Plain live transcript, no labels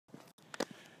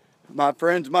My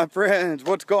friends,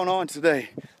 what's going on today?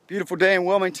 Beautiful day in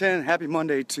Wilmington. Happy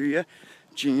Monday to you.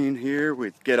 Gene here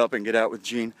with Get Up and Get Out with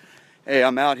Gene. Hey,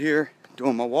 I'm out here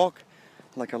doing my walk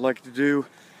like I like to do.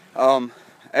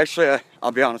 Actually,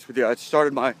 I'll be honest with you, I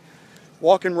started my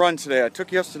walk and run today. I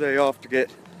took yesterday off to get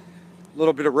a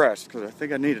little bit of rest because I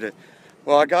think I needed it.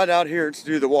 Well, I got out here to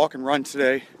do the walk and run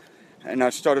today, and I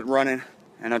started running,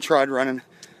 and I tried running,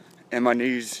 and my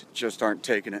knees just aren't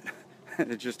taking it.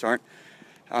 They just aren't.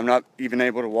 I'm not even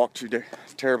able to walk too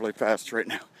terribly fast right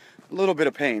now. A little bit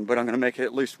of pain, but I'm going to make it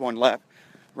at least one lap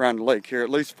around the lake here, at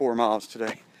least 4 miles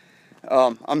today.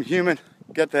 I'm human.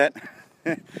 Get that?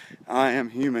 I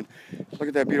am human. Look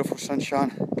at that beautiful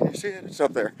sunshine. Can you see it? It's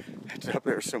up there. It's up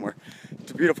there somewhere.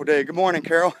 It's a beautiful day. Good morning,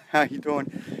 Carol. How you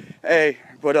doing? Hey,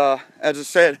 but as I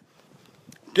said,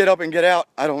 get up and get out.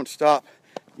 I don't stop.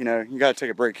 You know, you got to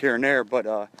take a break here and there, but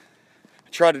I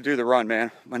try to do the run,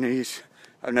 man. My knees,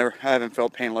 I haven't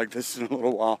felt pain like this in a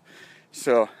little while.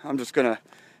 So I'm just going to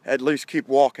at least keep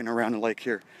walking around the lake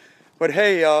here. But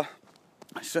hey,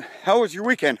 so how was your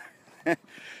weekend?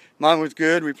 Mine was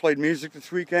good. We played music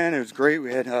this weekend. It was great.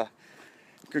 We had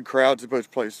good crowds at both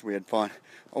places. We had fun.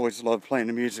 Always love playing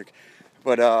the music.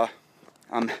 But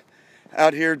I'm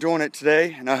out here doing it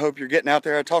today, and I hope you're getting out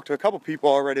there. I talked to a couple people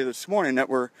already this morning that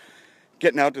were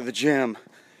getting out to the gym,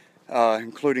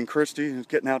 including Christy, who's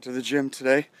getting out to the gym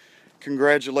today.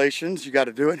 Congratulations. You got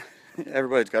to do it.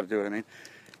 Everybody's got to do it. I mean,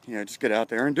 you know, just get out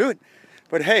there and do it.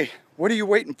 But hey, what are you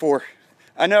waiting for?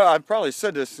 I know I've probably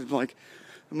said this in like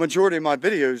the majority of my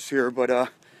videos here, but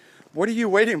what are you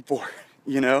waiting for?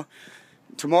 You know,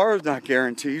 tomorrow's not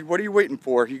guaranteed. What are you waiting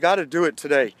for? You got to do it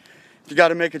today. If you got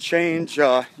to make a change,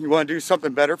 you want to do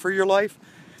something better for your life,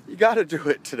 you got to do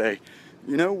it today.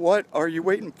 You know, what are you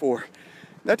waiting for?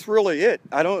 That's really it.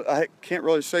 I can't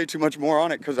really say too much more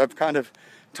on it because I've kind of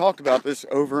talked about this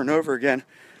over and over again.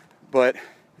 But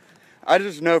I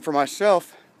just know for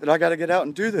myself that I got to get out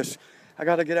and do this. I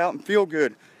got to get out and feel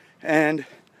good. And,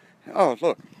 oh,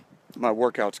 look, my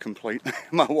workout's complete.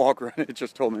 My walk run, it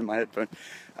just told me in my headphone.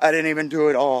 I didn't even do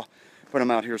it all, but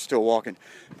I'm out here still walking.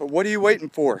 But what are you waiting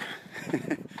for?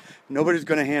 Nobody's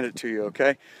going to hand it to you,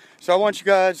 okay? So I want you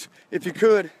guys, if you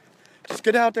could, just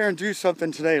get out there and do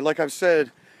something today. Like I've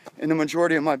said in the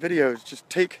majority of my videos, just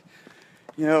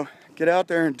get out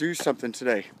there and do something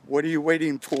today. What are you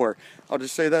waiting for? I'll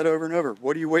just say that over and over.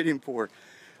 What are you waiting for?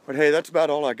 But hey, that's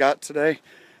about all I got today.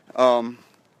 How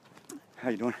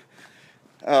you doing?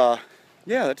 Yeah,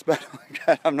 that's about all I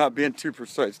got. I'm not being too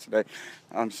precise today.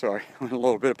 I'm sorry. I'm in a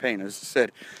little bit of pain, as I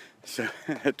said. So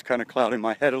it's kind of clouding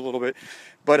my head a little bit.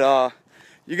 But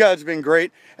you guys have been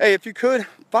great. Hey, if you could,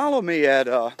 follow me at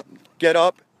Get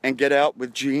Up and Get Out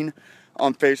with Gene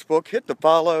on Facebook. Hit the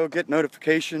follow, get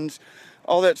notifications,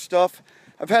 all that stuff.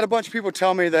 I've had a bunch of people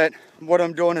tell me that what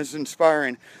I'm doing is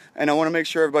inspiring, and I want to make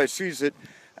sure everybody sees it.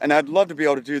 And I'd love to be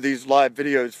able to do these live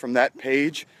videos from that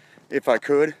page, if I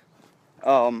could.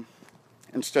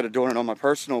 Instead of doing it on my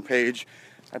personal page,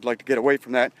 I'd like to get away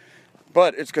from that.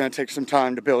 But it's going to take some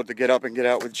time to build to Get Up and Get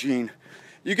Out with Gene.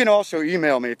 You can also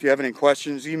email me if you have any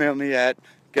questions. Email me at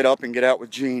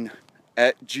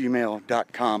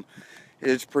getupandgetoutwithgene@gmail.com.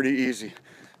 It's pretty easy.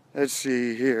 Let's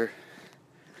see here.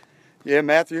 Yeah,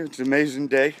 Matthew, it's an amazing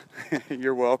day.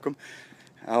 You're welcome.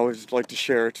 I always like to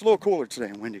share. It's a little cooler today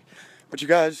and windy. But you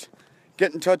guys,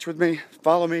 get in touch with me.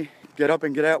 Follow me. Get Up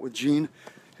and Get Out with Gene.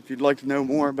 If you'd like to know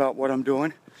more about what I'm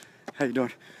doing. How you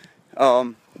doing?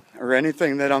 Or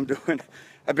anything that I'm doing.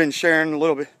 I've been sharing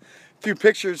a few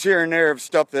pictures here and there of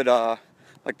stuff that,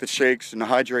 like the shakes and the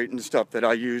hydrate and stuff that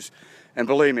I use. And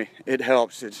believe me, it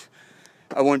helps.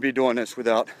 I wouldn't be doing this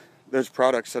without those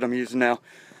products that I'm using now.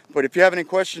 But if you have any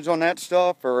questions on that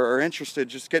stuff or are interested,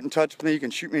 just get in touch with me. You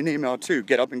can shoot me an email too.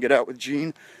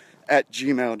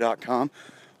 getupandgetoutwithgene@gmail.com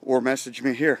or message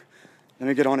me here. Let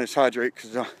me get on this hydrate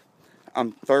because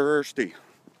I'm thirsty.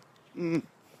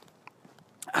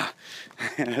 I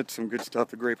had some good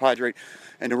stuff, the grape hydrate.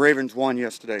 And the Ravens won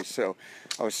yesterday, so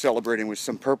I was celebrating with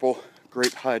some purple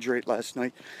grape hydrate last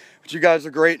night. But you guys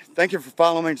are great. Thank you for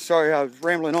following me. Sorry I was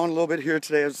rambling on a little bit here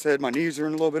today. As I said, my knees are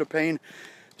in a little bit of pain.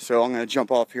 So I'm going to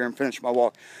jump off here and finish my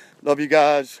walk. Love you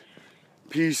guys.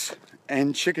 Peace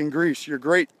and chicken grease. You're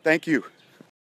great. Thank you.